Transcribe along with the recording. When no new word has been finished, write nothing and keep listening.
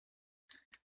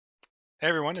Hey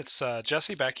everyone, it's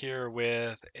Jesse back here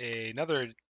with another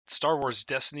Star Wars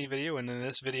Destiny video, and in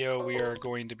this video we are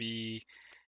going to be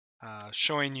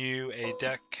showing you a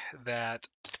deck that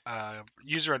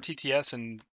user on TTS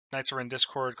and Knights Are in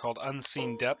Discord called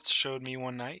Unseen Depths showed me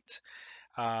one night.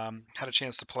 Had a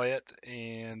chance to play it,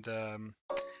 and I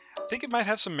think it might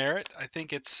have some merit. I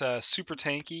think it's super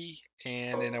tanky,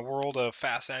 and in a world of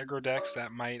fast aggro decks,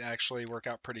 that might actually work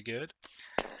out pretty good.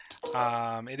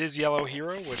 It is yellow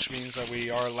hero, which means that we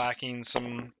are lacking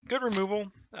some good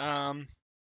removal. It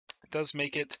does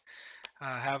make it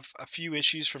have a few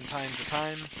issues from time to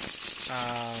time.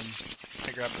 I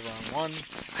grabbed the wrong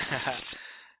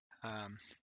one.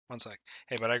 One sec.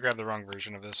 Hey, but I grabbed the wrong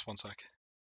version of this. One sec.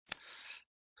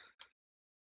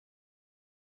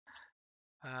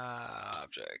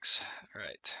 Objects. All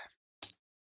right.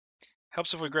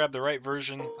 Helps if we grab the right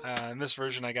version. In this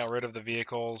version, I got rid of the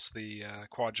vehicles, the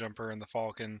quad jumper and the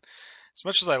Falcon. As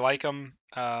much as I like them,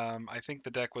 I think the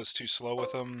deck was too slow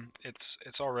with them.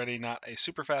 It's already not a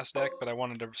super fast deck, but I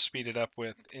wanted to speed it up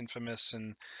with Infamous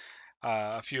and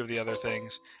a few of the other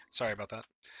things. Sorry about that.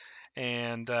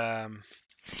 And Okay.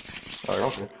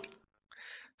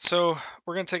 so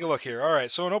we're going to take a look here. All right,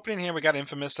 so in opening hand, we got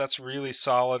Infamous. That's really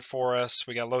solid for us.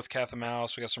 We got Lothcath and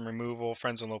Mouse. We got some removal,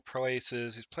 Friends in Low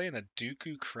Places. He's playing a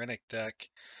Dooku Krennic deck.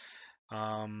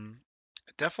 I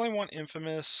definitely want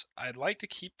Infamous. I'd like to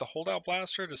keep the Holdout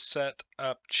Blaster to set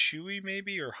up Chewie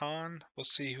maybe, or Han. We'll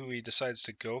see who he decides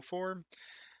to go for.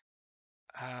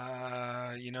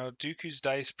 Dooku's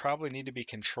dice probably need to be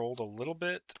controlled a little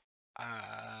bit.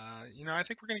 I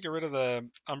think we're going to get rid of the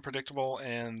Unpredictable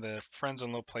and the Friends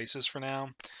in Low Places for now.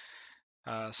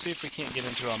 See if we can't get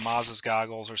into a Maz's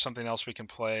Goggles or something else we can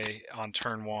play on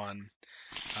turn one.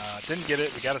 Didn't get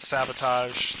it. We got a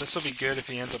Sabotage. This will be good if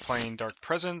he ends up playing Dark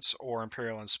Presence or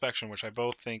Imperial Inspection, which I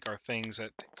both think are things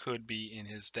that could be in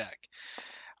his deck.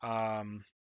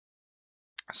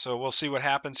 So we'll see what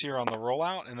happens here on the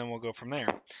rollout, and then we'll go from there.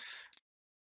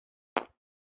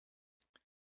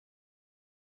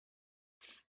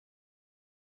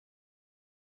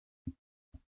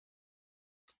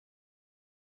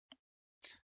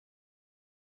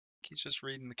 He's just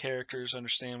reading the characters,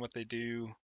 understand what they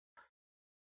do,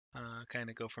 kind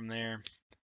of go from there.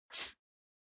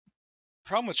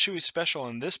 Problem with Chewie's special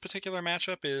in this particular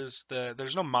matchup is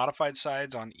there's no modified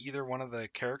sides on either one of the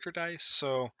character dice,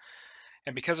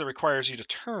 and because it requires you to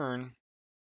turn,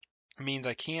 it means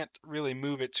I can't really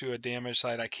move it to a damage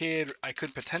side. I could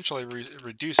potentially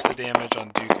reduce the damage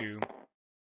on Dooku.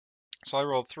 So I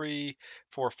rolled 3,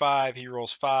 4, 5. He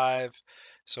rolls 5.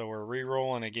 So we're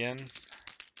re-rolling again.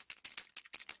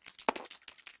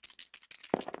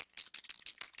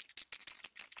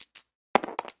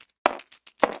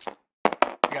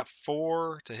 I got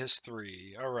 4 to his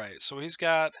 3. All right, so he's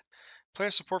got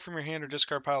player support from your hand or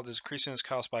discard pile, decreasing his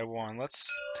cost by 1.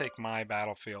 Let's take my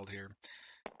battlefield here.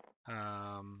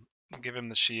 Give him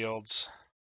the shields.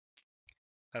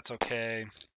 That's okay.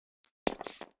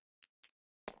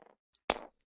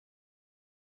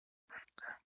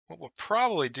 What we'll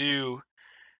probably do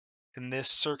in this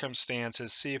circumstance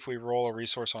is see if we roll a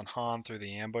resource on Han through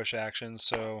the ambush action.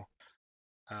 So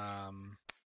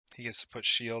he gets to put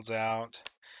shields out.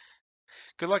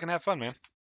 Good luck and have fun, man.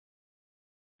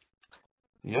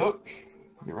 Yep.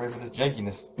 Get ready for this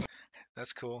jankiness.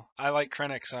 That's cool. I like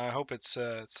Krennic, so I hope it's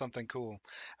something cool.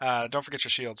 Don't forget your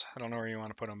shields. I don't know where you want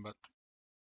to put them, but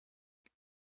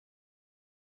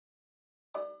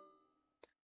I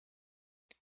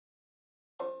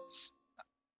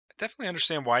definitely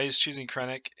understand why he's choosing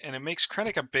Krennic, and it makes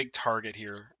Krennic a big target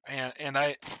here. And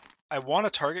I want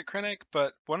to target Krennic,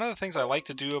 but one of the things I like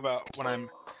to do about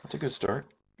That's a good start.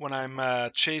 when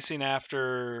I'm chasing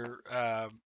after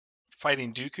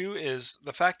fighting Dooku is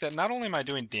the fact that not only am I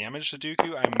doing damage to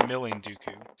Dooku, I'm milling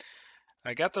Dooku.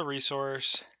 I got the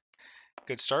resource.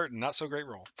 Good start, not so great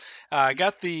roll. I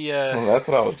got the Well, that's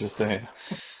what I was just saying.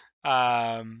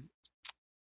 um,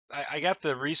 I got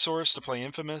the resource to play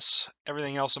Infamous.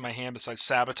 Everything else in my hand besides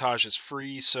Sabotage is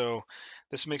free, so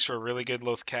this makes for a really good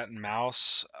Loth Cat and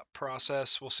Mouse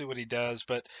process. We'll see what he does,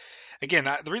 but again,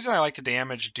 the reason I like to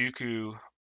damage Dooku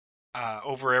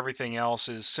over everything else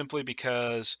is simply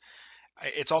because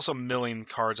it's also milling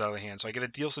cards out of the hand. So I get to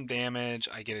deal some damage.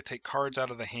 I get to take cards out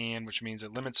of the hand, which means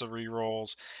it limits the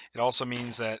rerolls. It also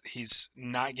means that he's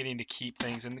not getting to keep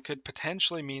things, and it could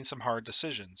potentially mean some hard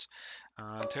decisions.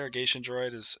 Interrogation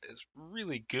Droid is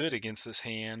really good against this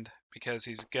hand because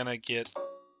he's gonna get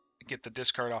the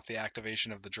discard off the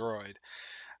activation of the droid.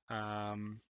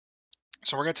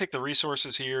 So we're gonna take the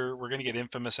resources here. We're gonna get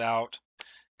Infamous out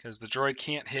because the droid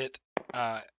can't hit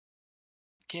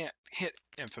can't hit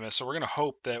Infamous, so we're going to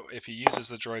hope that if he uses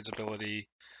the droid's ability,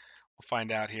 we'll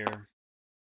find out here.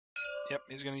 Yep,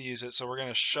 he's going to use it, so we're going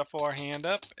to shuffle our hand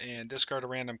up and discard a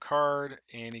random card,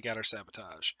 and he got our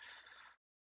Sabotage.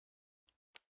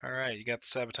 Alright, you got the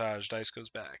Sabotage. Dice goes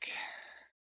back.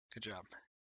 Good job.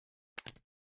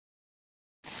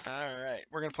 Alright,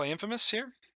 we're going to play Infamous here.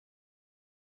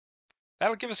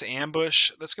 That'll give us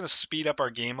Ambush. That's going to speed up our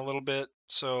game a little bit.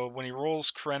 So when he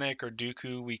rolls eKrennic or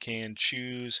Dooku, we can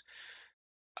choose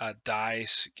a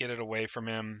dice, get it away from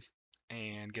him,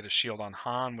 and get a shield on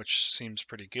Han, which seems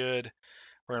pretty good.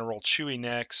 We're going to roll Chewie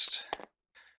next.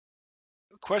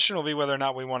 The question will be whether or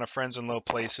not we want a Friends in Low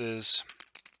Places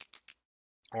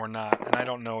or not, and I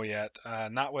don't know yet.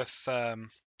 Not with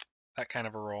that kind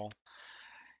of a roll.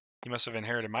 You must have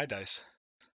inherited my dice.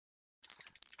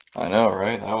 I know,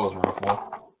 right? That was a rough one.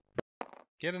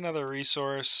 Get another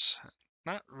resource.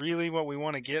 Not really what we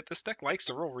want to get. This deck likes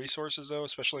to roll resources, though,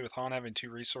 especially with Han having 2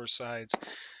 resource sides.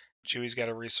 Chewie's got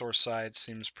a resource side.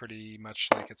 Seems pretty much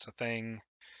like it's a thing.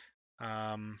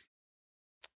 We'll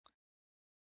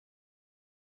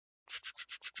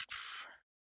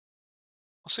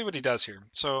see what he does here.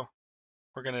 So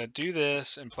we're going to do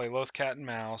this and play Loth Cat and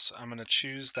Mouse. I'm going to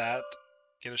choose that,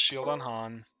 get a shield on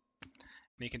Han,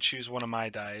 and he can choose one of my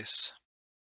dice.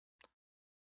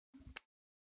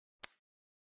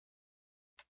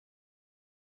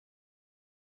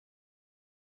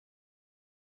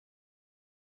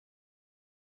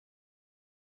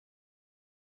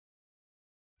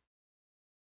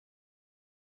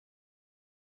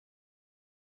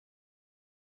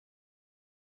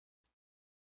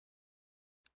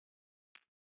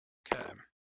 Okay.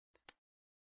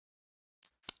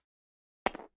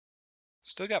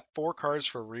 Still got 4 cards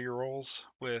for rerolls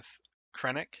with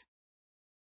eKrennic.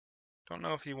 Don't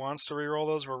know if he wants to reroll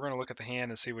those. We're going to look at the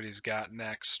hand and see what he's got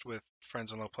next with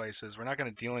Friends in Low Places. We're not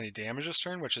going to deal any damage this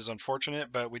turn, which is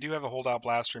unfortunate, but we do have a holdout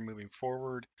blaster moving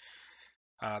forward.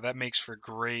 That makes for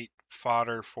great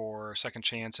fodder for second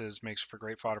chances, makes for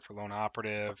great fodder for lone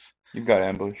operative. You've got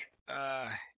ambush.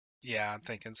 Yeah, I'm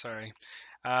thinking, sorry.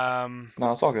 No,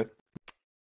 it's all good.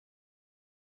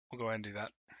 We'll go ahead and do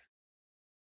that.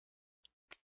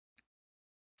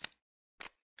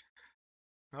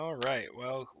 All right,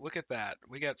 well, look at that.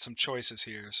 We got some choices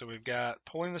here. So we've got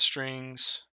pulling the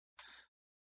strings.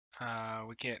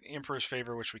 We get Emperor's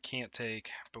Favor, which we can't take,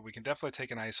 but we can definitely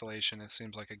take an isolation. It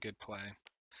seems like a good play.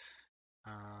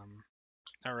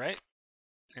 All right,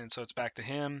 and so it's back to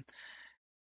him.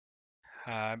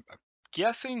 I'm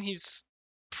guessing he's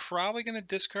probably going to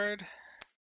discard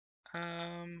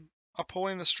a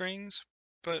pulling the strings,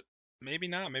 but maybe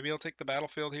not. Maybe he'll take the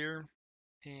battlefield here,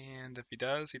 and if he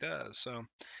does, he does. So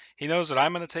he knows that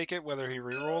I'm going to take it, whether he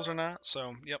rerolls or not.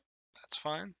 So yep, that's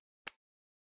fine.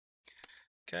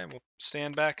 Okay, we'll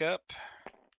stand back up.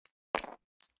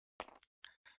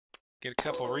 Get a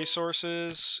couple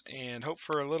resources and hope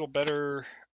for a little better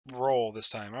roll this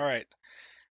time. All right,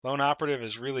 Lone Operative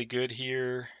is really good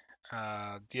here.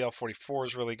 DL44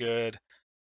 is really good.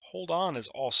 Hold On is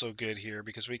also good here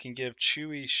because we can give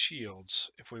Chewie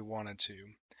shields if we wanted to.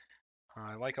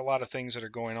 I like a lot of things that are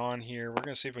going on here. We're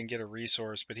going to see if we can get a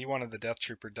resource, but he wanted the Death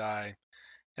Trooper die.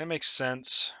 That makes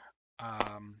sense.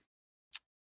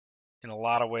 In a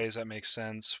lot of ways, that makes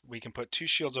sense. We can put 2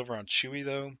 shields over on Chewie,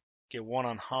 though. Get 1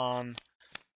 on Han.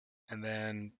 And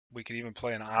then we could even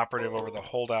play an operative over the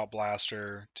holdout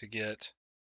blaster to get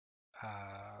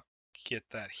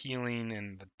that healing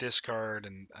and the discard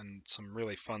and some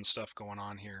really fun stuff going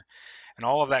on here. And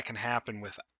all of that can happen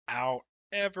without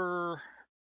ever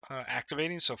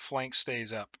activating, so flank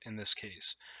stays up in this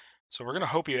case. So we're going to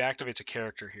hope he activates a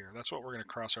character here. That's what we're going to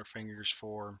cross our fingers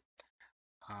for.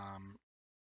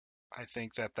 I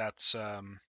think that's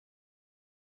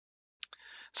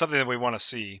something that we want to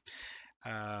see.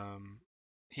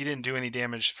 He didn't do any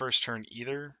damage first turn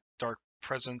either. Dark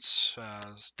Presence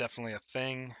is definitely a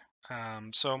thing.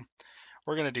 So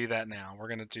we're going to do that now. We're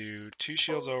going to do 2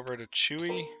 shields over to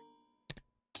Chewie.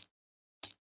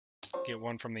 Get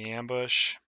 1 from the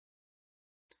ambush.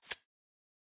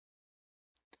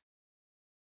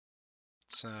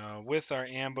 So with our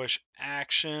ambush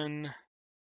action,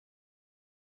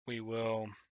 we will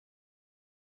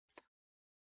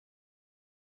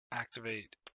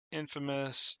activate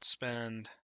Infamous, spend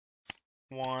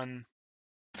 1,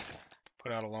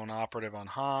 put out a lone operative on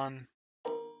Han.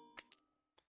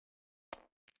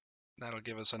 That'll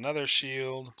give us another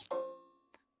shield.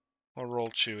 We'll roll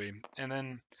Chewie, and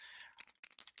then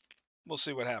we'll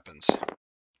see what happens.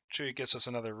 Chewie gets us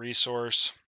another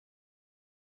resource.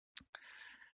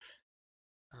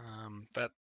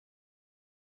 That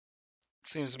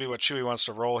Seems to be what Chewie wants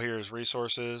to roll here is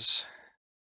resources.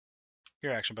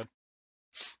 Your action, bud.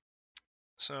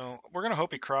 So we're going to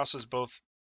hope he crosses both.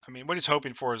 I mean, what he's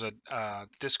hoping for is a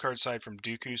discard side from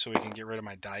Dooku so he can get rid of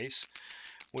my dice.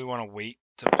 We want to wait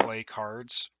to play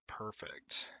cards.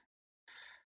 Perfect.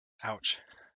 Ouch.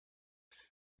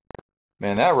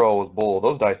 Man, that roll was bull.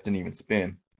 Those dice didn't even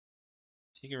spin.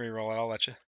 You can re-roll it. I'll let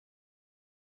you.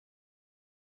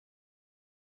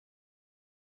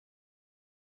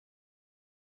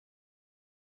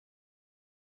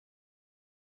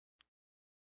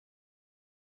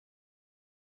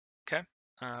 Okay.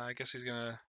 I guess he's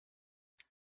going to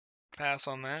pass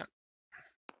on that.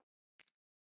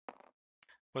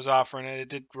 Was offering it. It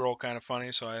did roll kind of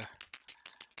funny, so I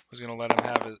was going to let him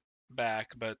have it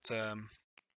back, but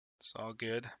it's all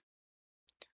good.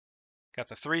 Got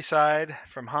the 3 side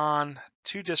from Han,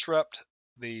 2 disrupt,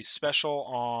 the special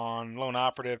on lone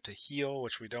operative to heal,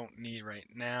 which we don't need right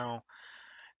now,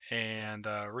 and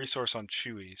resource on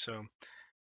Chewie. So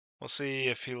we'll see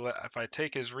if if I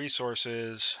take his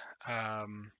resources.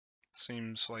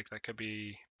 Seems like that could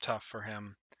be tough for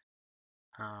him.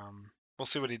 We'll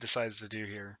see what he decides to do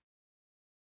here.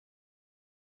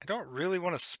 I don't really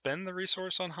want to spend the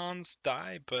resource on Han's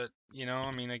die, but you know,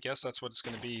 I mean, I guess that's what it's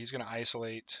going to be. He's going to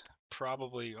isolate.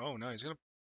 Probably. Oh no, he's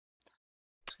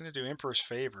gonna do Emperor's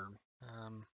Favor.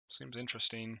 Seems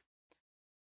interesting.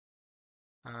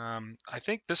 I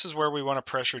think this is where we want to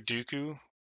pressure Dooku.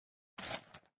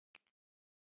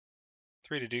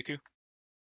 3 to Dooku.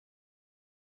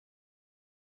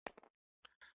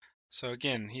 So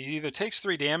again, he either takes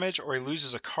 3 damage or he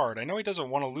loses a card. I know he doesn't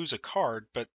want to lose a card,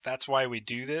 but that's why we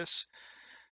do this.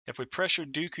 If we pressure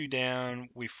Dooku down,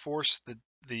 we force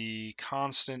the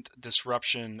constant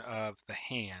disruption of the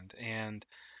hand, and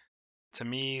to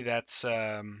me, that's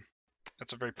a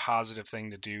very positive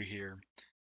thing to do here.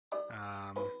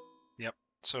 Yep.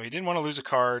 So he didn't want to lose a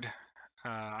card.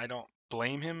 I don't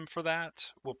blame him for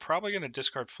that. We're probably going to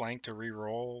discard flank to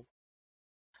re-roll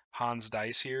Han's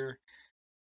dice here.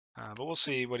 But we'll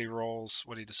see what he rolls,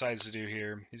 what he decides to do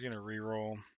here. He's going to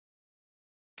re-roll.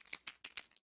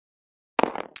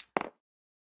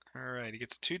 All right, he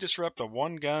gets 2 disrupt, a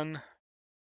 1 gun,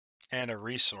 and a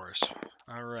resource.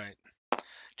 All right.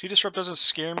 2 disrupt doesn't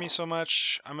scare me so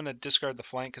much. I'm going to discard the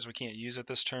flank because we can't use it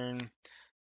this turn.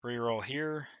 Re-roll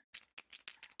here.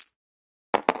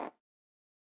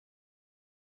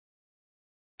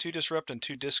 Two disrupt and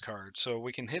 2 discard, so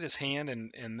we can hit his hand,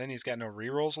 and then he's got no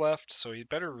rerolls left, so he'd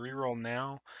better reroll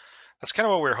now. That's kind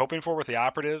of what we were hoping for with the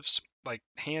operatives, like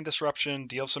hand disruption,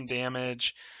 deal some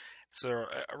damage. It's a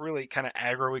really kind of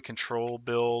aggro-y control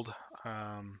build.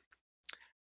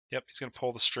 Yep, he's going to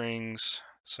pull the strings,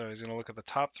 so he's going to look at the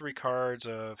top 3 cards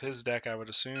of his deck, I would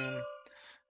assume.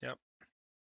 Yep.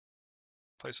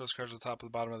 Place those cards at the top of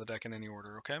the bottom of the deck in any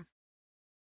order, okay?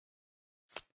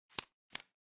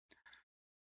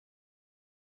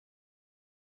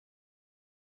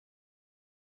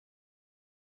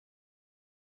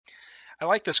 I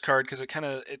like this card because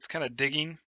it's kind of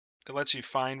digging. It lets you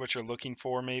find what you're looking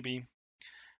for, maybe.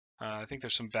 I think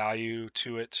there's some value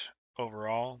to it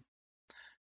overall.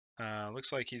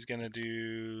 Looks like he's going to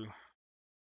do...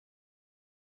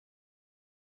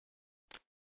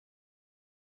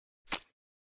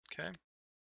 Okay.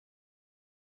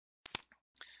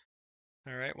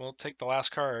 All right, we'll take the last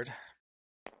card.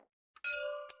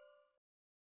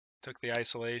 Took the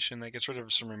isolation. That gets rid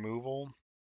of some removal.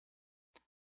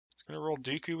 It's going to roll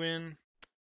Dooku in.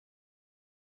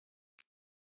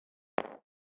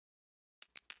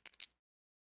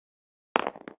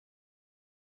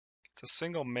 It's a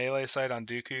single melee side on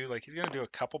Dooku. Like, he's going to do a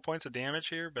couple points of damage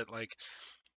here, but, like,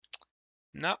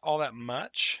 not all that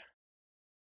much.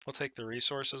 We'll take the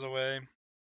resources away.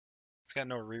 It's got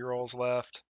no rerolls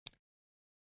left.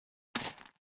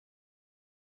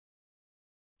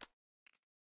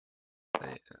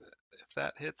 If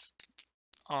that hits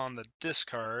on the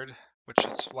discard, which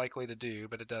it's likely to do,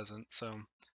 but it doesn't, so...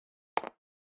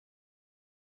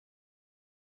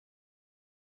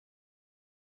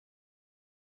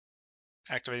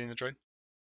 Activating the droid.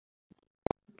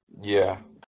 Yeah.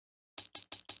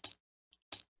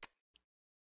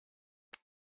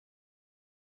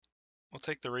 We'll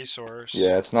take the resource.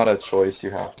 Yeah, it's not a choice,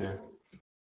 you have to.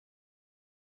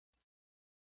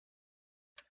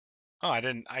 Oh, I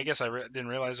didn't. I guess I didn't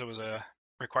realize it was a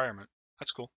requirement.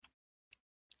 That's cool.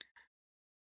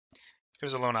 It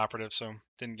was a lone operative, so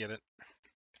didn't get it.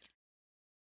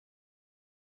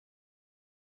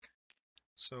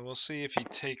 So we'll see if he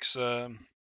takes. He'll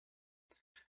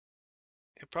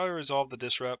probably resolve the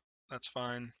disrupt. That's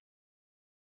fine.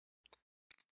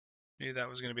 Knew that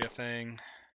was going to be a thing.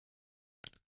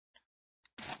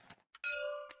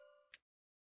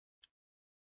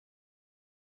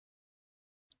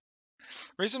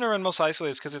 Reason to run most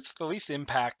isolated is because it's the least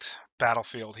impact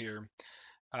battlefield here.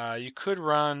 You could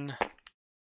run,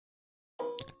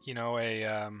 you know,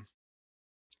 we'll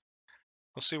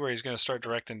see where he's going to start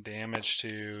directing damage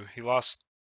to. He lost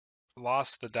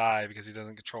the die because he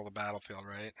doesn't control the battlefield,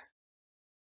 right?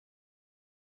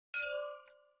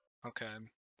 Okay,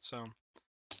 so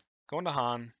going to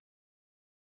Han.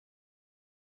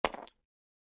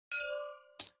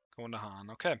 Going to Han.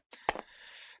 Okay.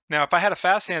 Now, if I had a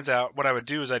fast hands out, what I would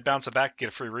do is I'd bounce it back and get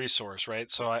a free resource, right?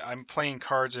 So I'm playing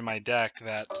cards in my deck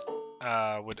that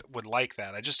would like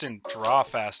that. I just didn't draw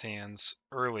fast hands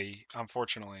early,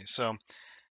 unfortunately. So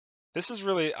this is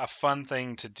really a fun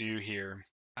thing to do here.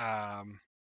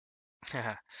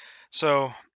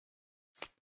 So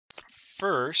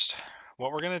first,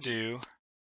 what we're gonna do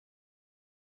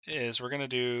is we're gonna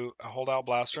do a holdout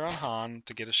blaster on Han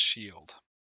to get a shield.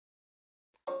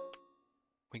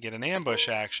 We get an ambush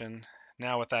action.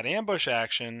 Now with that ambush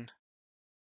action,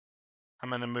 I'm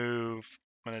going to move,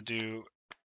 I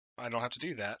don't have to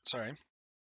do that, sorry. I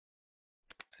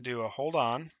do a hold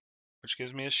on, which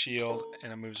gives me a shield,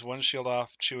 and it moves one shield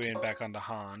off Chewie and back onto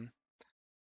Han.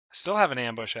 I still have an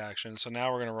ambush action, so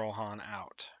now we're going to roll Han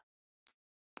out.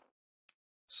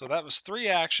 So that was 3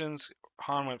 actions.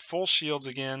 Han went full shields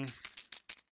again.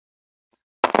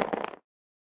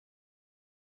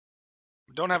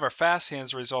 We don't have our fast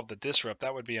hands to resolve the disrupt.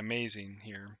 That would be amazing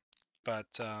here.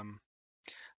 But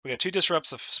we got 2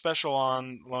 disrupts, a special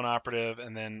on lone operative,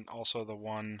 and then also the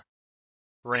 1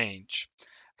 range.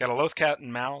 Got a Loth Cat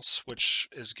and Mouse, which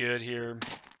is good here.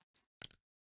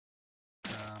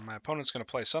 My opponent's going to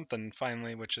play something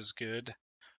finally, which is good.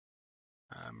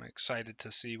 I'm excited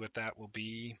to see what that will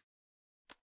be.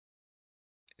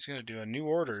 He's going to do a new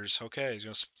orders. Okay, he's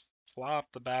going to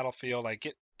flop the battlefield.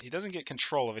 He doesn't get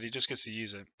control of it. He just gets to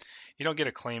use it. You don't get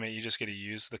to claim it. You just get to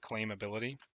use the claim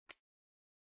ability.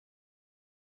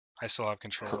 I still have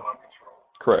control.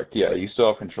 Correct. Yeah, you still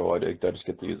have control. I just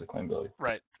get to use the claim ability.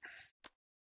 Right.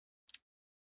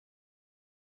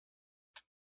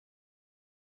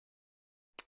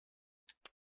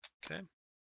 Okay.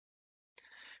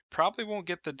 Probably won't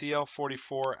get the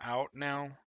DL-44 out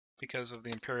now because of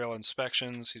the Imperial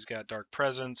inspections. He's got Dark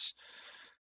Presence.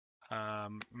 I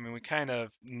mean, we kind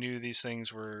of knew these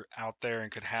things were out there and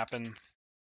could happen.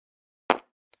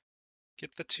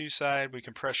 Get the 2 side. We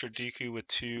can pressure Dooku with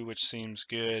 2, which seems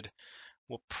good.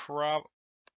 We'll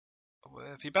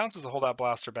if he bounces the holdout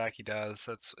blaster back, he does.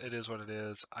 It is what it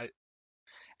is. I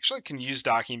actually can use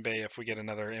Docking Bay if we get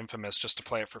another Infamous just to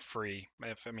play it for free.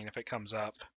 If it comes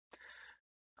up.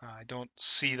 I don't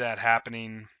see that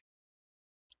happening.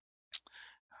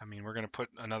 I mean, we're going to put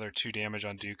another 2 damage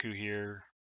on Dooku here.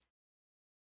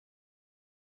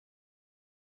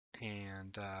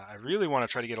 And I really want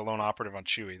to try to get a lone operative on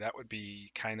Chewie. That would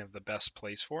be kind of the best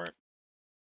place for it.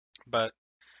 But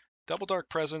double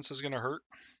Dark Presence is going to hurt.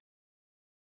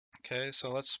 Okay,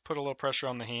 so let's put a little pressure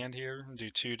on the hand here and do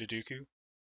 2 to Dooku.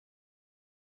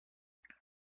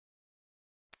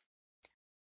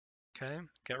 Okay,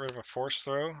 get rid of a force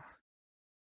throw.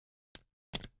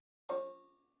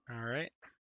 Alright.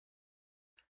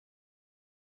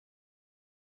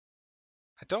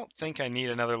 I don't think I need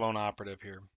another lone operative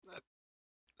here.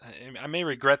 I may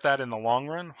regret that in the long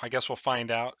run. I guess we'll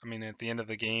find out. I mean, at the end of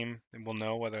the game, we'll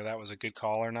know whether that was a good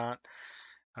call or not.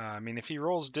 I mean, if he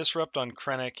rolls Disrupt on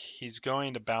Krennic, he's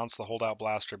going to bounce the holdout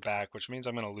blaster back, which means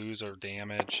I'm going to lose or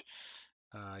damage.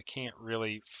 I can't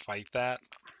really fight that.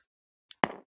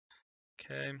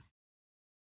 Okay.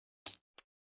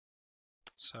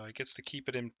 So he gets to keep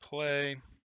it in play. I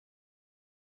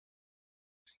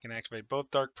can activate both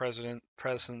Dark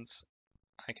Presence.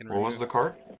 I can What was the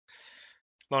card?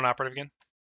 Lone Operative again.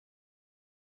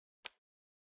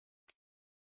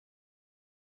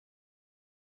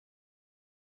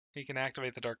 He can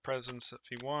activate the Dark Presence if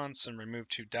he wants and remove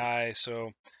 2 die.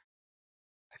 So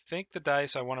I think the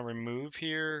dice I want to remove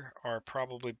here are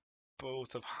probably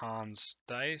both of Han's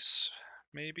dice,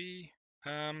 maybe.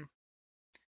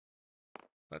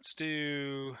 Let's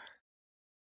do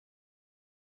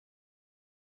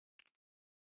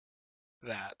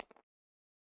that.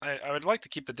 I would like to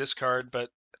keep the discard, but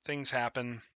things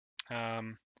happen.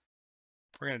 We're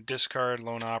going to discard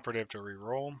Lone Operative to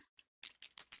reroll.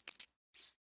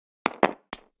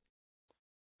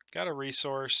 Got a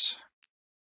resource.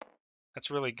 That's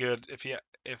really good.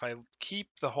 If I keep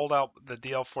the holdout, the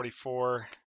DL-44,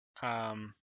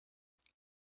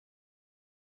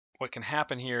 what can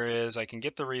happen here is I can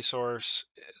get the resource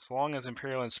as long as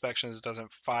Imperial Inspections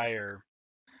doesn't fire,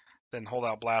 then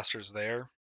holdout blaster's there.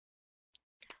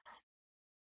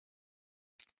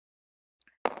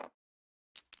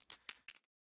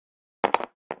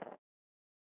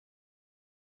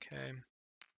 Okay.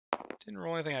 Didn't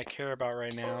roll anything I care about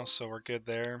right now, so we're good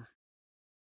there.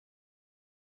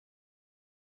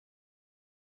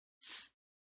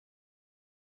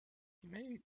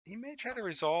 He may try to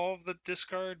resolve the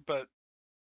discard, but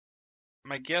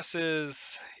my guess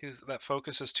is that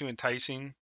focus is too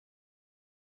enticing.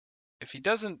 If he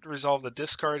doesn't resolve the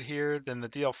discard here, then the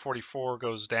DL44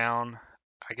 goes down.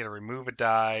 I get to remove a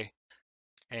die,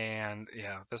 and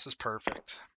yeah, this is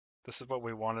perfect. This is what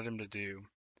we wanted him to do.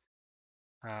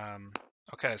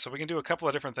 Okay, so we can do a couple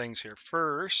of different things here.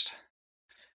 First,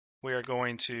 we are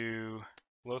going to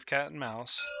Loath Cat and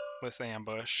Mouse with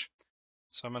Ambush.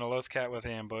 So I'm going to Loath Cat with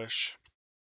Ambush.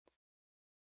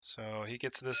 So he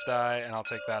gets this die, and I'll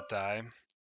take that die.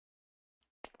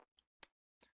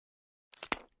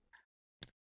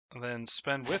 Then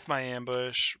spend with my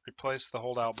ambush, replace the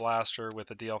holdout blaster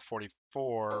with a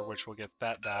DL44, which will get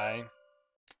that die.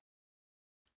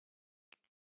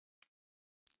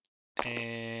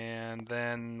 And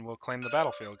then we'll claim the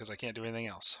battlefield because I can't do anything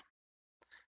else.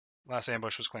 Last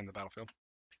ambush was claim the battlefield.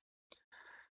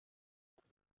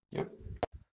 Yep.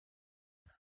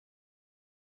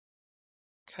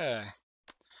 Okay.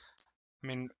 I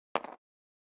mean,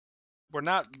 we're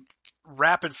not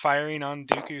rapid firing on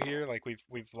Dooku here. Like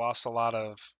we've lost a lot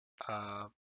of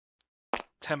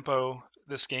tempo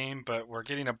this game, but we're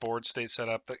getting a board state set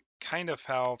up that kind of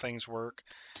how things work.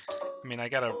 I mean, I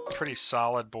got a pretty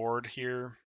solid board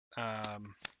here.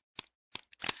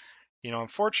 You know,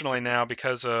 unfortunately now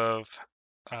because of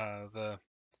the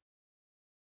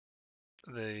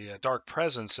dark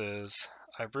presences,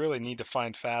 I really need to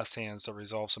find fast hands to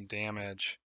resolve some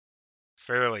damage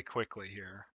fairly quickly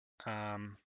here.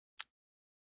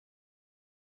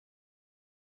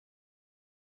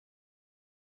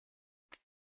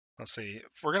 Let's see.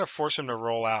 If we're going to force him to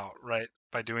roll out, right,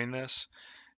 by doing this.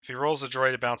 If he rolls the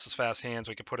droid, it bounces fast hands.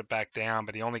 We can put it back down,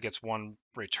 but he only gets one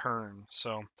return.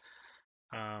 So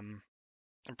I'm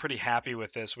pretty happy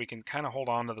with this. We can kind of hold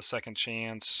on to the second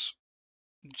chance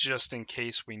just in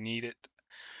case we need it.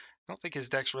 I don't think his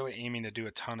deck's really aiming to do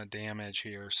a ton of damage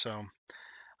here, so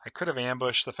I could have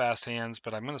ambushed the fast hands,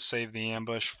 but I'm going to save the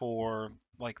ambush for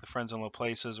like the friends in low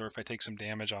places, or if I take some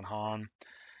damage on Han,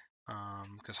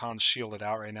 because Han's shielded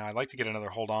out right now. I'd like to get another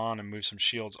hold on and move some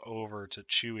shields over to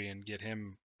Chewie and get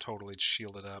him totally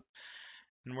shielded up.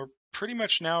 And we're pretty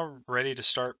much now ready to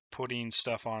start putting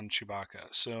stuff on Chewbacca.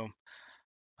 So,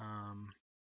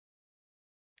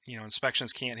 you know,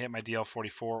 inspections can't hit my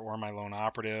DL44 or my lone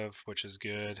operative, which is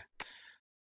good.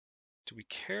 Do we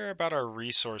care about our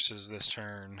resources this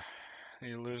turn?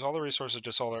 You lose all the resources,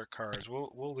 just all our cards.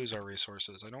 We'll lose our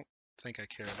resources. I don't think I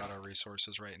care about our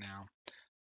resources right now.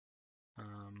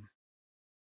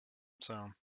 So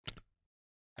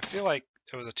I feel like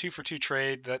it was a 2-for-2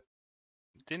 trade that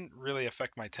didn't really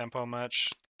affect my tempo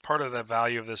much. Part of the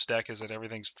value of this deck is that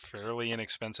everything's fairly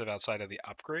inexpensive outside of the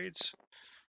upgrades.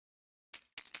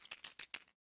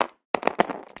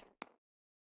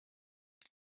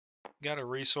 Got a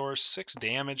resource, 6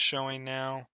 damage showing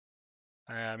now.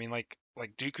 I mean, like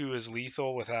Dooku is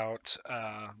lethal without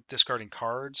discarding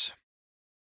cards.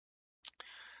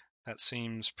 That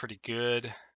seems pretty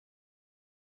good.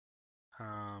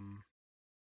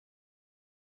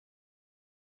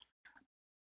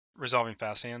 Resolving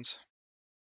fast hands.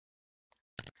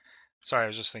 Sorry, I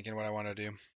was just thinking what I want to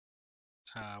do.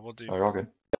 We'll do Oh, you're all good.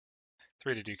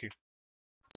 3 to Dooku.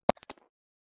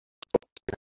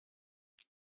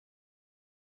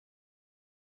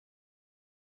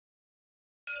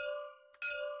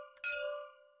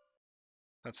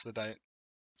 That's the die.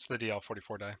 It's the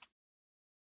DL44 die.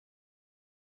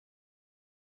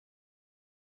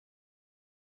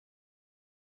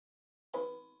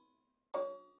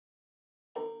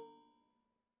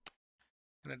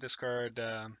 Gonna discard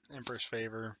Emperor's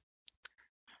Favor.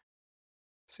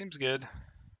 Seems good.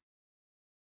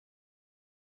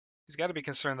 He's got to be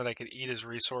concerned that I could eat his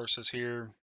resources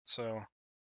here, so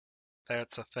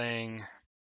that's a thing.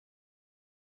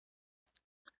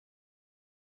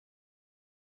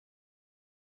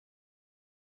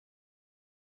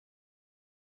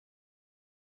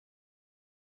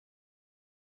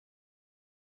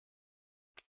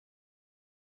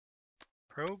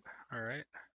 Probe, all right.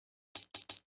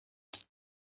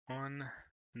 1,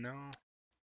 no.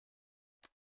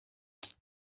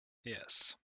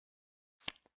 Yes.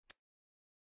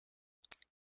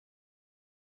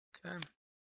 Okay.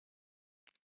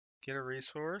 Get a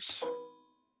resource.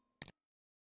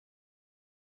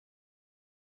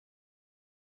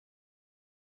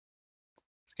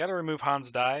 He's got to remove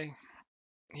Han's die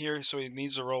here, so he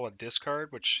needs to roll a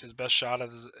discard, which his best shot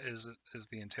is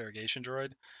the interrogation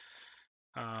droid.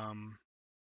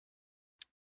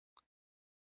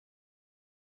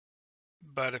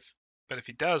 But if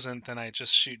he doesn't, then I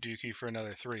just shoot Dooku for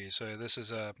another 3. So this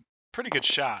is a pretty good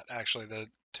shot, actually. The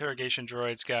interrogation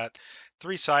droid's got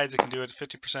 3 sides that can do it.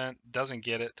 50% doesn't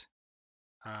get it.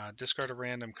 Discard a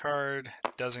random card,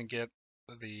 doesn't get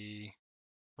the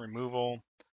removal.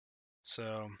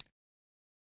 So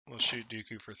we'll shoot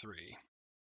Dooku for 3.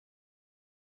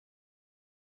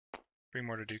 3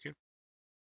 more to Dooku.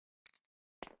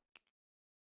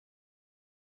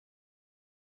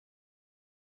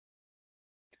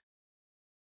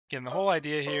 Again, the whole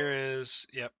idea here is,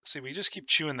 yep, see, we just keep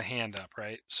chewing the hand up,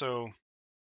 right? So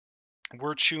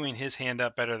we're chewing his hand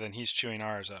up better than he's chewing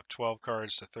ours up. 12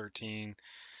 cards to 13,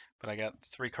 but I got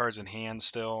 3 cards in hand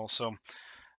still. So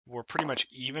we're pretty much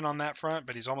even on that front,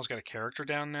 but he's almost got a character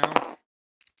down now.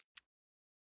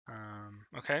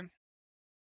 Okay.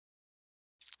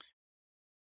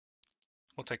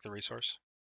 We'll take the resource.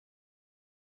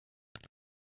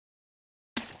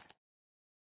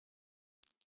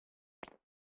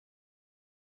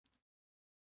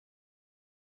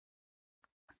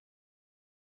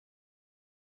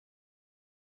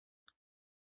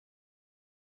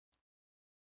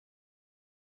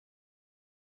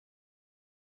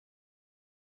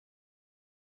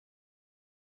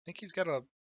 I think he's got to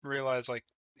realize, like,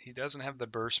 he doesn't have the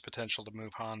burst potential to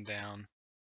move Han down.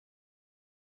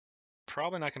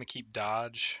 Probably not going to keep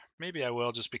dodge. Maybe I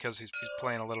will, just because he's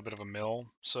playing a little bit of a mill.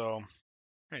 So,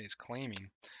 right, he's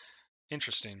claiming.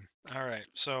 Interesting. All right,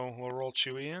 so we'll roll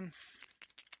Chewie in.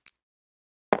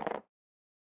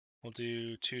 We'll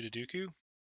do 2 to Dooku.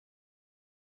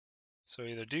 So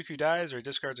either Dooku dies or he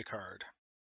discards a card.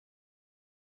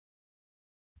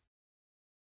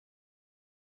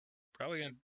 Probably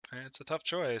gonna. It's a tough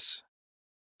choice.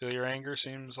 Feel your anger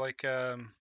seems like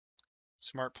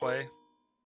smart play.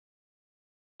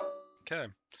 Okay.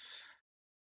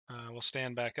 We'll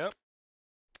stand back up.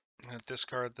 I'm gonna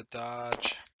discard the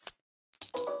dodge.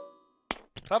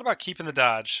 Thought about keeping the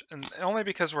dodge, and only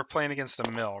because we're playing against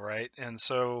a mill, right? And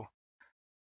so,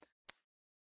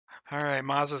 all right,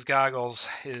 Maz's goggles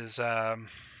is a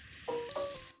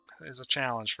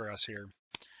challenge for us here.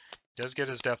 He does get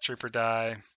his Death Trooper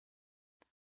die.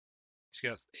 He's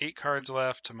got 8 cards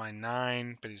left to my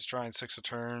 9, but he's drawing 6 a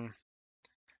turn.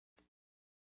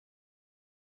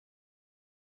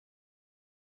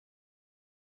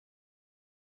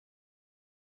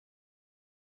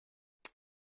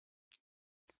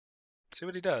 See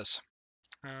what he does.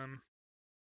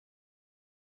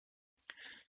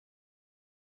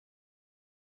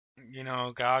 You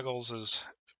know, goggles is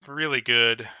really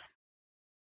good.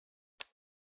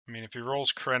 I mean, if he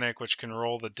rolls eKrennic, which can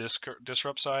roll the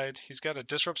disrupt side, he's got a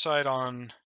disrupt side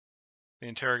on the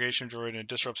interrogation droid and a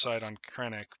disrupt side on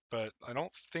eKrennic, but I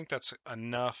don't think that's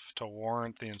enough to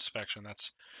warrant the inspection.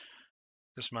 That's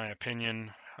just my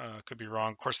opinion. Could be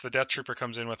wrong. Of course, the Death Trooper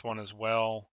comes in with one as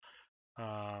well.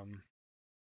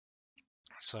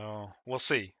 So we'll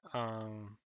see.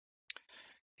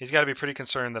 He's got to be pretty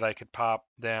concerned that I could pop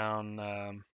down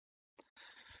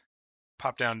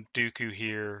Dooku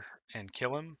here and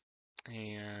kill him.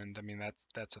 And I mean,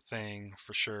 that's a thing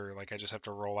for sure. Like, I just have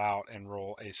to roll out and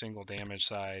roll a single damage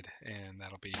side, and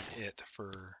that'll be it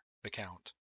for the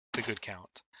count, the good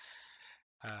count.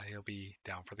 He'll be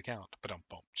down for the count.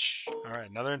 All right,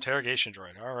 another interrogation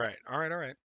droid. All right.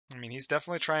 I mean, he's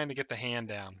definitely trying to get the hand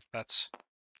down. That's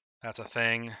a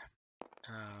thing.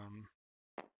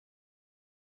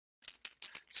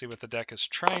 See what the deck is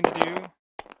trying to do.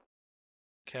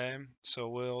 Okay, so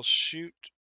we'll shoot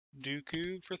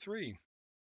Dooku for 3.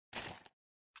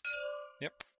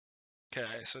 Yep.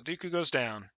 Okay, so Dooku goes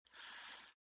down.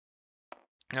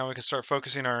 Now we can start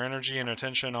focusing our energy and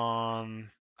attention on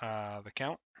the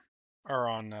count, or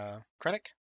on eKrennic.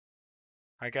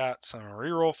 I got some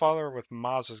reroll fodder with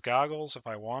Maz's goggles if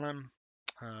I want him.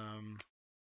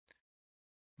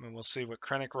 And we'll see what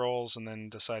eKrennic rolls and then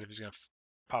decide if he's going to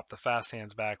pop the fast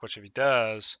hands back, which if he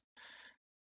does,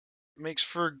 makes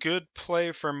for good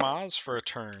play for Maz for a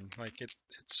turn. Like,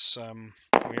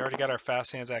 we already got our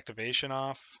fast hands activation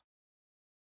off.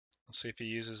 We'll see if he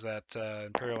uses that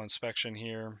Imperial Inspection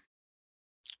here.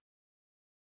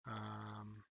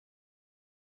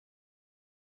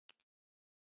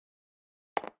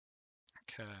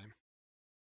 Okay.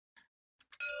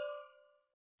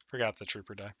 Forgot the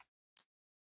Trooper die.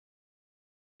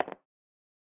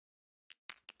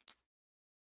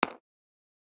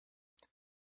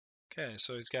 Okay,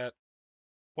 so he's got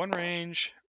 1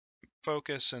 range,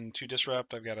 focus, and 2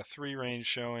 disrupt. I've got a 3 range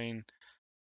showing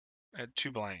at 2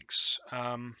 blanks.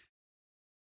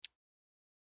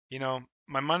 You know,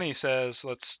 my money says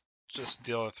let's just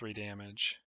deal a 3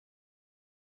 damage.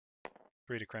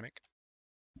 3 to eKrennic.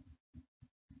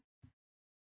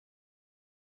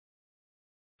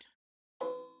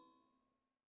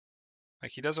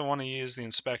 Like, he doesn't want to use the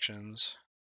inspections,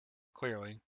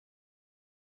 clearly.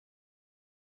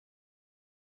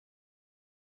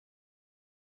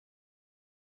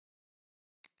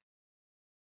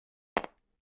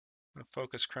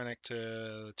 Focus Krennic to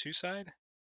the 2 side?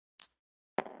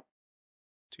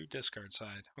 2 discard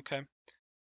side. Okay.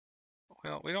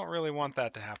 Well, we don't really want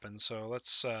that to happen, so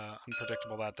let's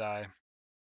unpredictable that die.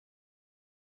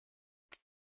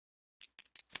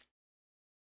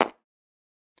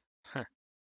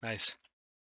 Nice.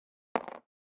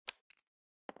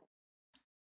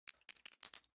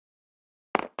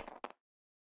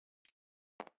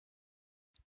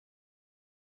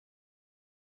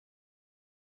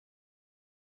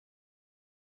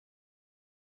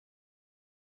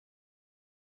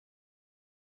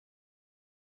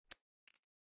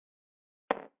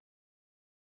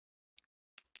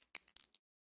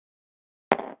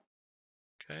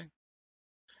 Okay.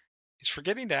 He's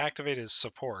forgetting to activate his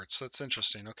supports. That's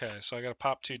interesting. Okay, so I got to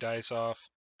pop 2 dice off.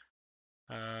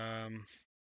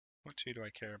 What 2 do I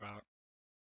care about?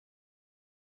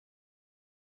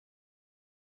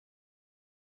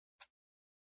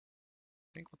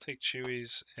 I think we'll take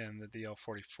Chewie's and the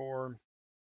DL44.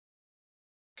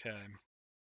 Okay.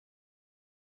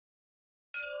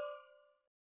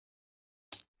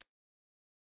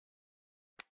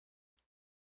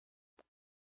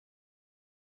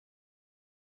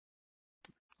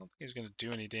 I don't think he's going to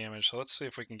do any damage, so let's see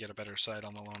if we can get a better sight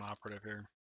on the lone operative here.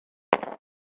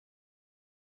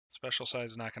 Special side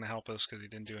is not going to help us because he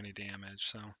didn't do any damage,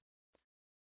 so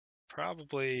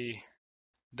probably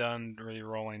done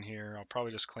re-rolling here. I'll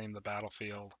probably just claim the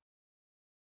battlefield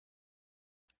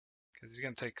because he's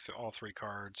going to take all 3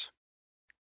 cards.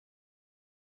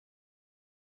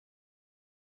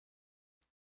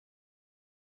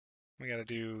 We got to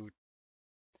do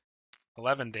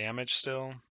 11 damage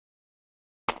still.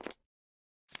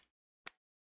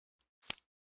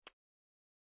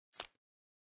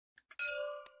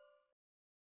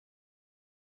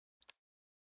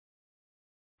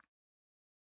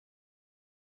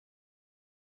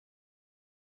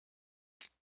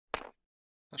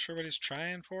 Not sure what he's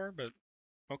trying for, but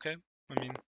okay. I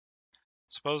mean,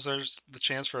 suppose there's the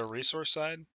chance for a resource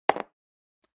side.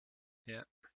 Yeah.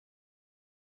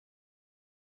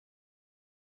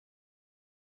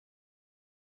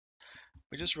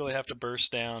 We just really have to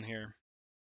burst down here.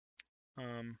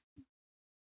 You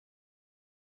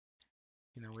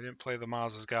know, we didn't play the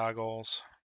Maz's goggles.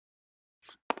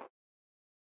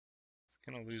 It's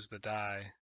gonna lose the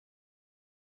die.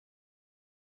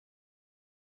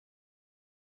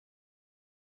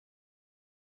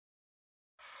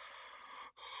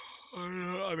 I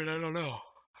mean, I don't know.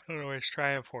 I don't know what he's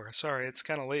trying for. Sorry, it's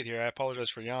kind of late here. I apologize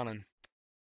for yawning.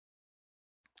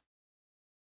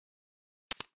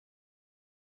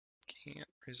 Can't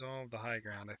resolve the high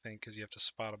ground, I think, because you have to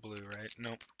spot a blue, right?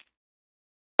 Nope.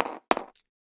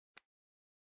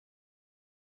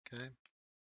 Okay.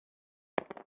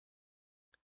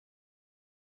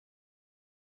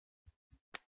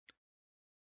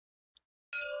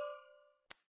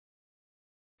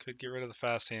 Could get rid of the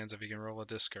fast hands if you can roll a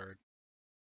discard.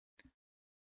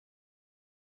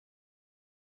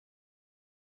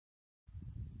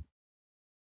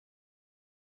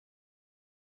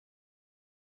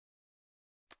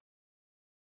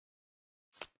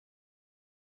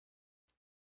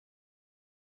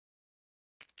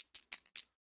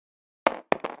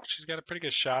 She's got a pretty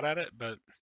good shot at it, but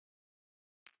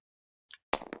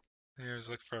he was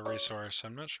looking for a resource.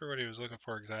 I'm not sure what he was looking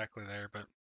for exactly there, but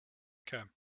okay.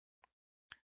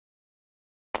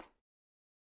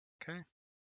 Okay.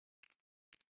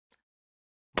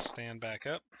 We'll stand back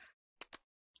up.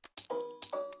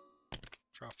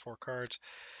 Draw 4 cards.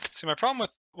 See, my problem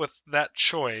with that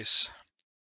choice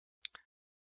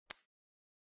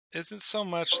isn't so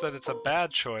much that it's a bad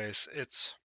choice,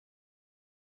 it's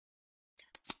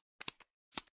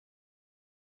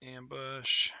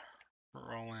ambush,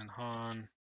 roll in Han.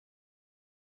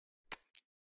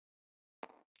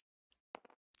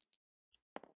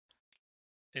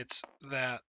 It's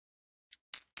that,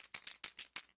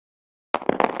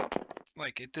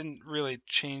 like, it didn't really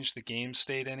change the game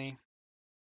state any.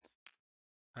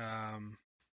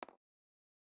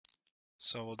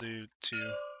 So we'll do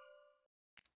 2.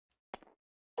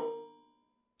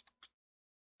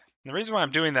 And the reason why I'm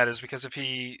doing that is because if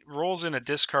he rolls in a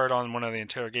discard on one of the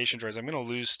interrogation droids, I'm going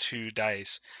to lose 2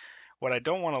 dice. What I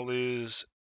don't want to lose,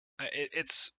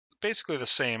 it's basically the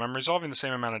same. I'm resolving the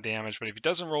same amount of damage, but if he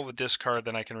doesn't roll the discard,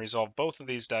 then I can resolve both of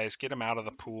these dice, get him out of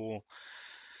the pool,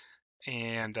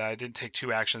 and I didn't take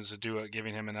 2 actions to do it,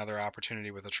 giving him another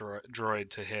opportunity with a droid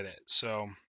to hit it. So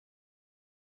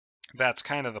that's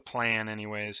kind of the plan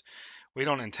anyways. We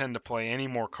don't intend to play any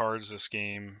more cards this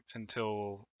game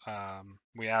until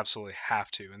we absolutely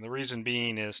have to. And the reason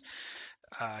being is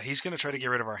he's going to try to get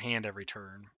rid of our hand every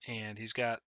turn. And he's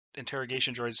got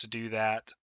interrogation droids to do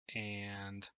that.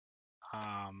 And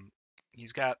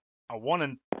he's got a 1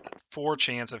 in 4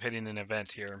 chance of hitting an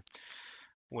event here,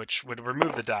 which would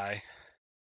remove the die.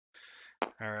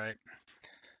 All right.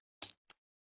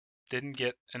 Didn't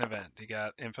get an event. He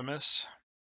got infamous.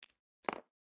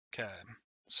 Okay.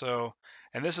 So,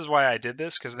 and this is why I did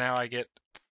this, because now I get,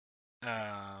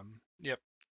 yep.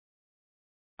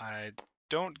 I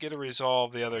don't get to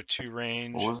resolve the other 2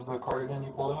 range. What was the card again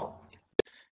you pulled out?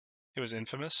 It was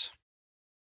infamous.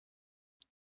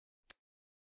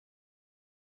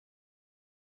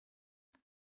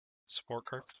 Support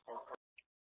card.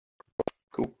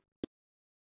 Cool.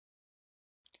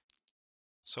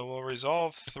 So we'll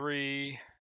resolve 3.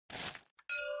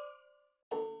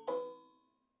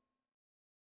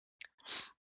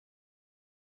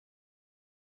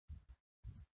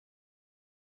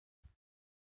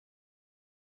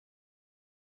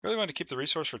 Really want to keep the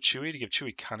resource for Chewie to give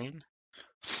Chewie cunning,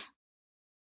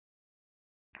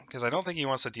 because I don't think he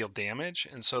wants to deal damage,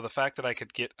 and so the fact that I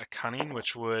could get a cunning,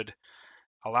 which would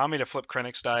allow me to flip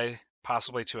Krennic's die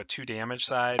possibly to a 2 damage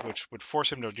side, which would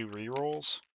force him to do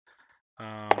rerolls.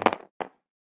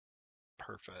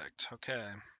 Perfect. Okay.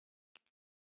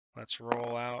 Let's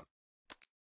roll out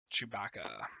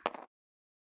Chewbacca.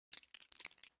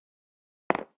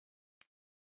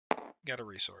 Got a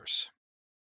resource.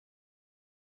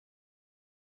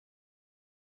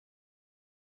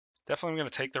 Definitely I'm going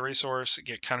to take the resource,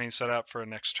 get cunning set up for a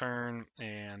next turn,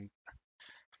 and,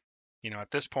 you know,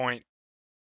 at this point,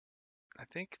 I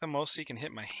think the most he can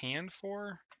hit my hand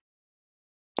for,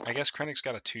 I guess Krennic's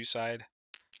got a 2 side.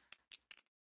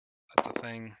 That's a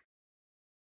thing.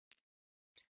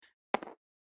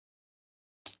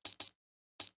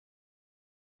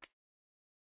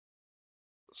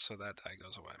 So that die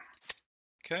goes away.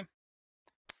 Okay.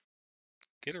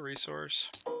 Get a resource.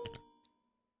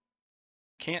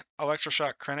 Can't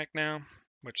electroshock Krennic now,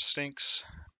 which stinks.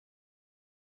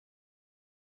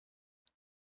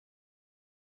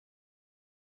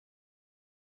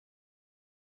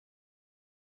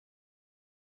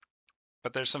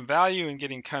 But there's some value in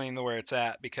getting cunning the where it's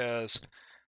at, because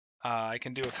I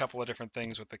can do a couple of different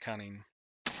things with the cunning.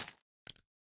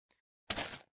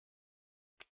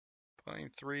 Playing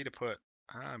 3 to put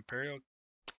Imperial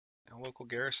local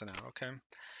garrison out. Okay.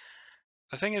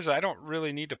 The thing is, I don't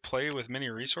really need to play with many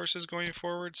resources going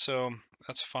forward, so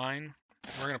that's fine.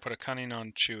 We're going to put a cunning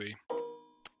on Chewie.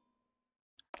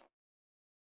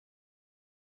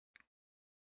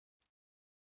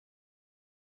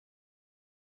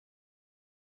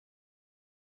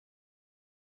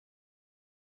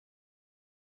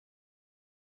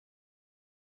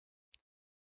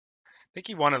 I think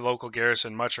he wanted local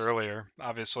garrison much earlier.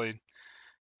 Obviously,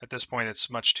 at this point, it's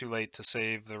much too late to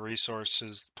save the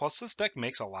resources. Plus, this deck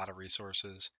makes a lot of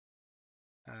resources.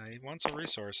 He wants a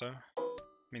resource, huh?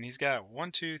 I mean, he's got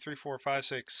 1, 2, 3, 4, 5,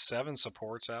 6, 7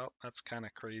 supports out. That's kind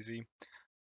of crazy.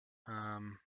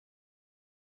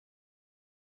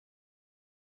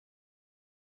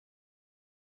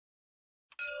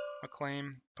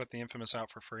 Acclaim, put the infamous out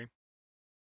for free.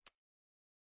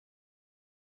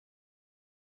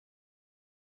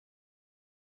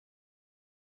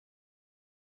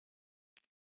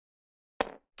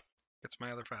 Gets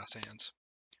my other fast hands.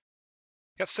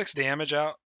 Got 6 damage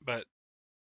out, but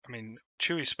I mean,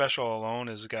 Chewie special alone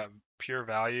has got pure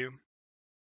value.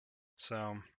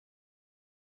 So,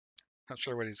 not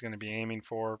sure what he's going to be aiming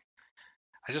for.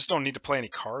 I just don't need to play any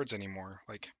cards anymore.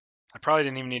 Like, I probably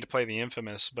didn't even need to play the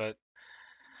infamous, but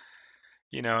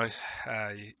you know,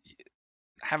 I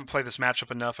haven't played this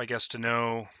matchup enough, I guess, to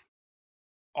know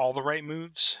all the right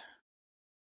moves.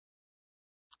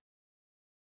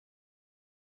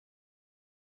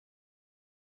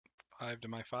 Five to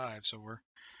my 5, so we're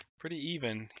pretty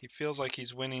even. He feels like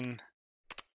he's winning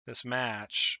this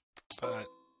match, but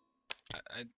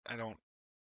I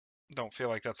don't feel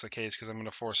like that's the case, because I'm going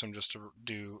to force him just to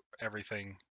do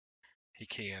everything he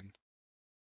can.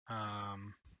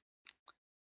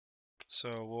 So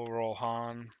we'll roll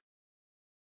Han.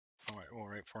 All right,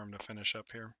 we'll wait for him to finish up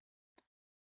here.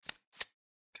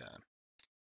 Okay.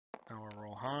 Now we'll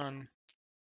roll Han.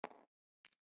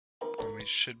 And we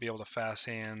should be able to fast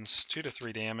hands 2 to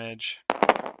 3 damage,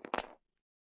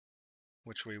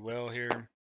 which we will here.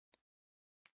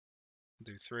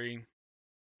 Do 3. If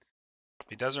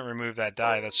he doesn't remove that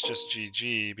die, that's just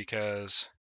GG, because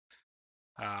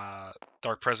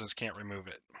Dark Presence can't remove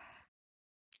it.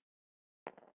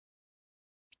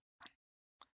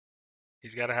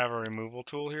 He's got to have a removal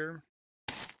tool here.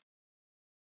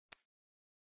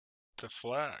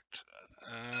 Deflect.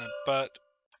 But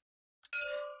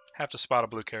have to spot a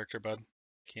blue character, bud.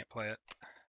 Can't play it.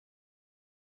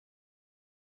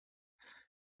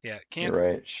 Yeah, You're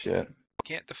right. Shit.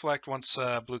 can't deflect once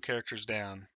blue character's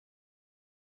down.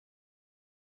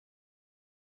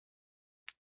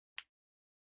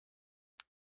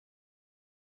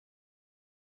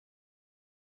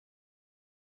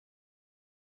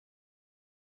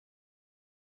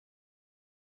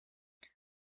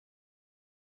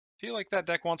 I feel like that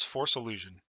deck wants Force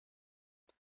Illusion.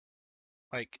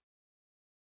 Like,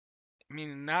 I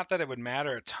mean, not that it would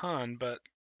matter a ton, but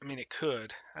I mean, it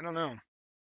could. I don't know.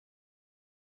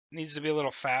 It needs to be a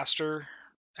little faster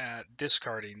at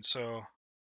discarding, so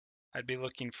I'd be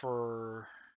looking for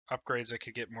upgrades that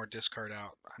could get more discard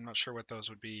out. I'm not sure what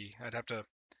those would be. I'd have to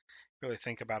really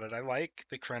think about it. I like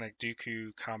the eKrennic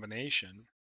Dooku combination,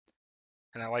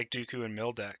 and I like Dooku and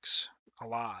Mill decks a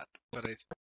lot, but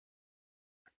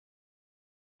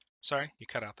sorry, you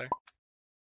cut out there.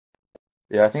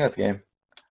 Yeah, I think that's game.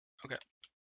 Okay.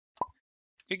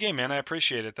 Good game, man. I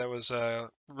appreciate it. That was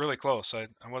really close. I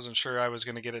wasn't sure I was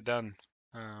going to get it done.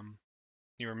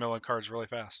 You were milling cards really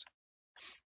fast.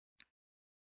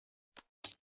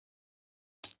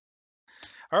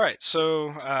 All right,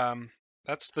 so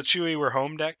that's the Chewie We're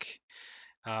Home deck.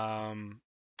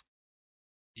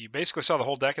 You basically saw the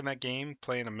whole deck in that game,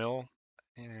 playing a mill,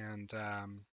 and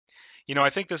I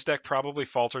think this deck probably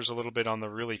falters a little bit on the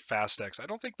really fast decks. I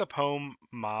don't think the Poe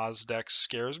Maz deck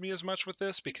scares me as much with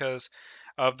this because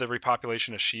of the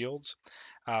repopulation of shields.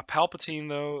 Palpatine,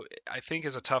 though, I think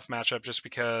is a tough matchup just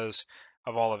because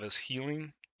of all of his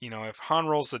healing. If Han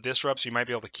rolls the disrupts, you might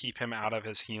be able to keep him out of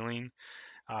his healing.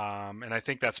 And I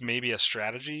think that's maybe a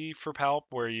strategy for Palp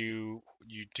where you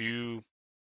do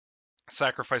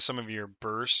sacrifice some of your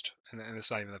burst, and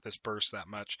it's not even that this bursts that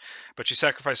much, but you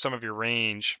sacrifice some of your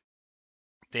range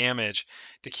damage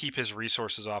to keep his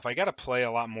resources off. I got to play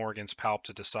a lot more against Palp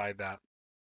to decide that.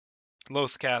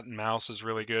 Loth Cat and Mouse is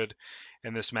really good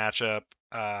in this matchup.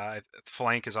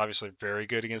 Flank is obviously very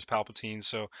good against Palpatine,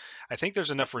 so I think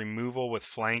there's enough removal with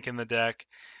Flank in the deck.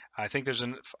 I think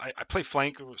I play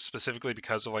Flank specifically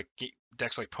because of like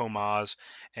decks like Poe Maz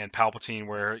and Palpatine,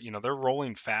 where they're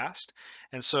rolling fast,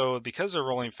 and so because they're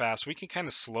rolling fast, we can kind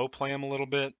of slow play them a little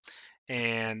bit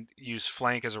and use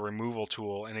Flank as a removal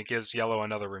tool, and it gives yellow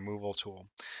another removal tool.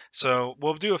 So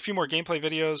we'll do a few more gameplay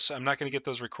videos. I'm not going to get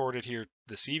those recorded here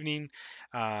this evening,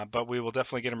 but we will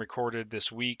definitely get them recorded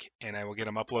this week, and I will get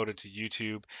them uploaded to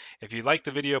YouTube. If you like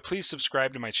the video, please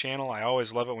subscribe to my channel. I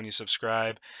always love it when you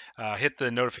subscribe. Hit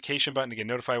the notification button to get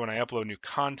notified when I upload new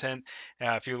content.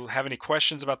 If you have any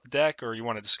questions about the deck or you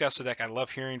want to discuss the deck, I love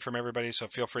hearing from everybody, so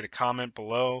feel free to comment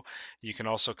below. You can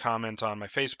also comment on my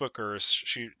Facebook or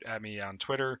shoot at me on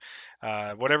Twitter,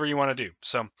 whatever you want to do.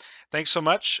 So thanks so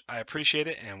much. I appreciate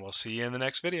it, and we'll see you in the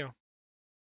next video.